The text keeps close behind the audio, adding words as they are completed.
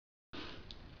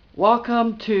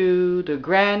Welcome to the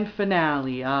grand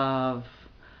finale of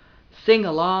Sing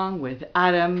Along with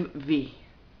Adam V.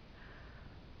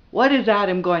 What is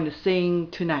Adam going to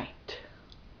sing tonight?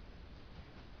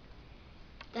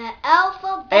 The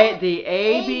alphabet. The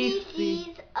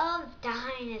ABCs of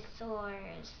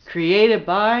Dinosaurs. Created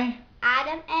by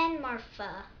Adam and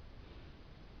Martha.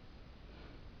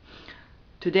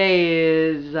 Today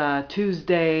is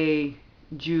Tuesday,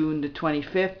 June the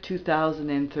 25th,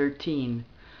 2013.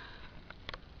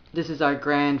 This is our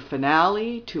grand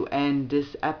finale to end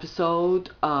this episode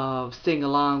of Sing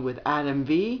Along with Adam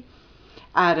V.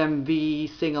 Adam V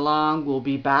Sing Along will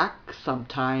be back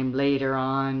sometime later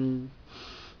on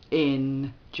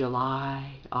in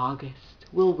July, August.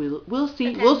 We'll see.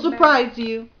 September. We'll surprise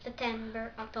you.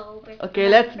 September, October. Okay, November.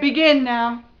 let's begin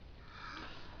now.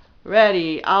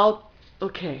 Ready?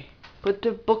 Okay. Put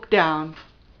the book down.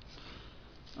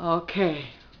 Okay.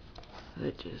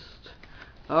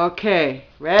 Okay.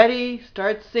 Ready?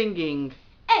 Start singing.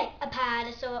 A.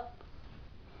 Apatosaurus.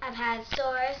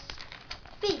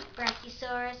 B.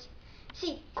 Brachiosaurus.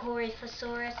 C.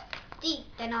 Coryphosaurus. D.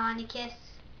 Deinonychus.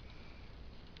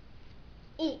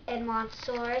 E.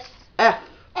 Edmontosaurus. F.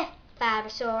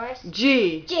 Fabosaurus.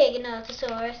 G.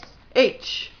 Giganotosaurus.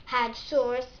 H.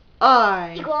 Hadrosaurus.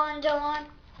 I. Iguanodon.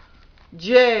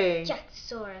 J.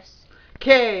 Jacksaurus.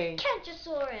 K.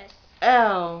 Kentrosaurus.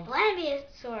 L.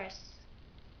 Lambeosaurus.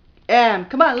 M.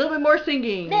 Come on, a little bit more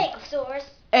singing. Megasaurus.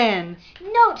 N.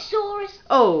 Nodosaurus.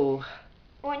 O.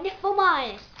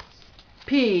 Ornithomimus.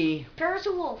 P.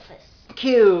 Persewolfus.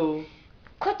 Q.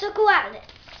 Quetzalcoatlus.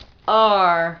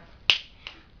 R.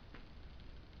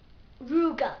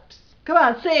 Rugups. Come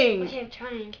on, sing. Okay, I'm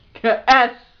trying.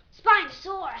 S.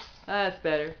 Spinosaurus. That's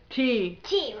better. T.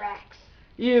 T-Rex.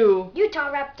 U.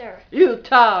 Utahraptor.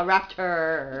 Utah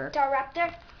Raptor.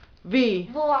 Utahraptor. V.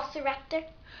 Velociraptor.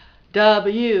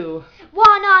 W.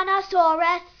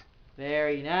 Wananosaurus.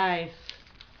 Very nice.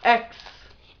 X.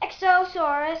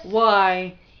 Exosaurus.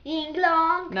 Y.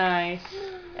 Yinglong. Nice.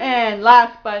 And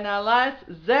last but not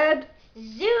least, Z.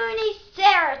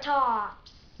 Zuniceratops.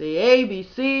 The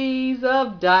ABCs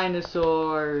of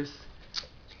Dinosaurs.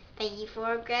 Thank you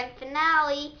for a grand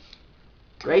finale.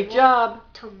 Great job.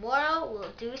 Tomorrow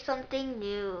we'll do something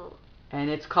new. And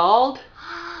it's called?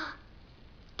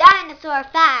 Dinosaur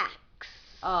Facts.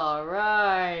 All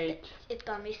right. It's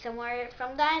gonna be somewhere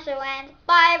from Dinosaur Land.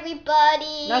 Bye,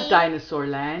 everybody. Not Dinosaur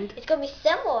Land. It's gonna be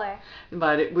similar.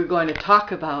 But we're going to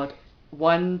talk about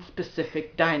one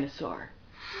specific dinosaur.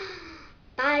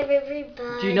 Bye,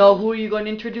 everybody. Do you know who you're going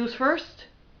to introduce first?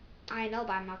 I know,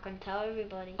 but I'm not gonna tell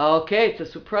everybody. Okay, it's a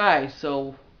surprise.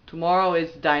 So tomorrow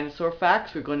is Dinosaur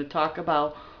Facts. We're going to talk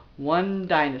about one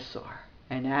dinosaur.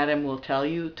 And Adam will tell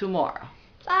you tomorrow.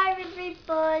 Bye,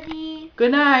 everybody.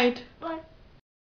 Good night. Bye.